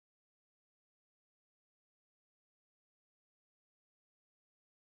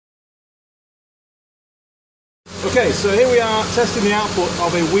Okay, so here we are testing the output of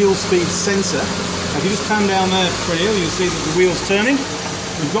a wheel speed sensor. Now, if you just pan down there, you'll see that the wheel's turning.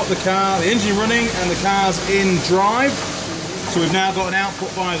 We've got the car, the engine running, and the car's in drive. So we've now got an output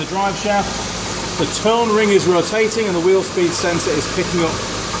via the drive shaft. The tone ring is rotating, and the wheel speed sensor is picking up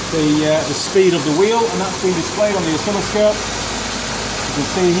the speed of the wheel, and that's being displayed on the oscilloscope. You can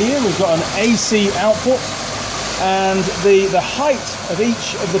see here we've got an AC output, and the height of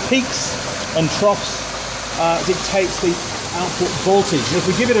each of the peaks and troughs dictates the output voltage. And if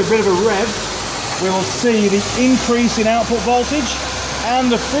we give it a bit of a rev, we'll see the increase in output voltage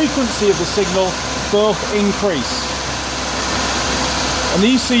and the frequency of the signal both increase. And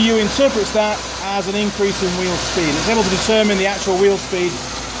the ECU interprets that as an increase in wheel speed. It's able to determine the actual wheel speed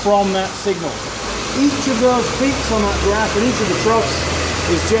from that signal. Each of those peaks on that graph and each of the troughs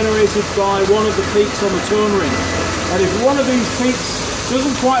is generated by one of the peaks on the tone ring. And if one of these peaks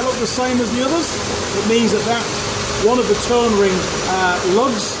doesn't quite look the same as the others, it means that one of the tone ring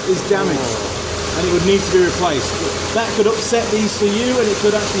lugs is damaged and it would need to be replaced. That could upset the ECU and it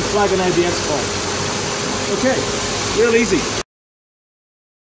could actually flag an ABS fault. Okay, real easy.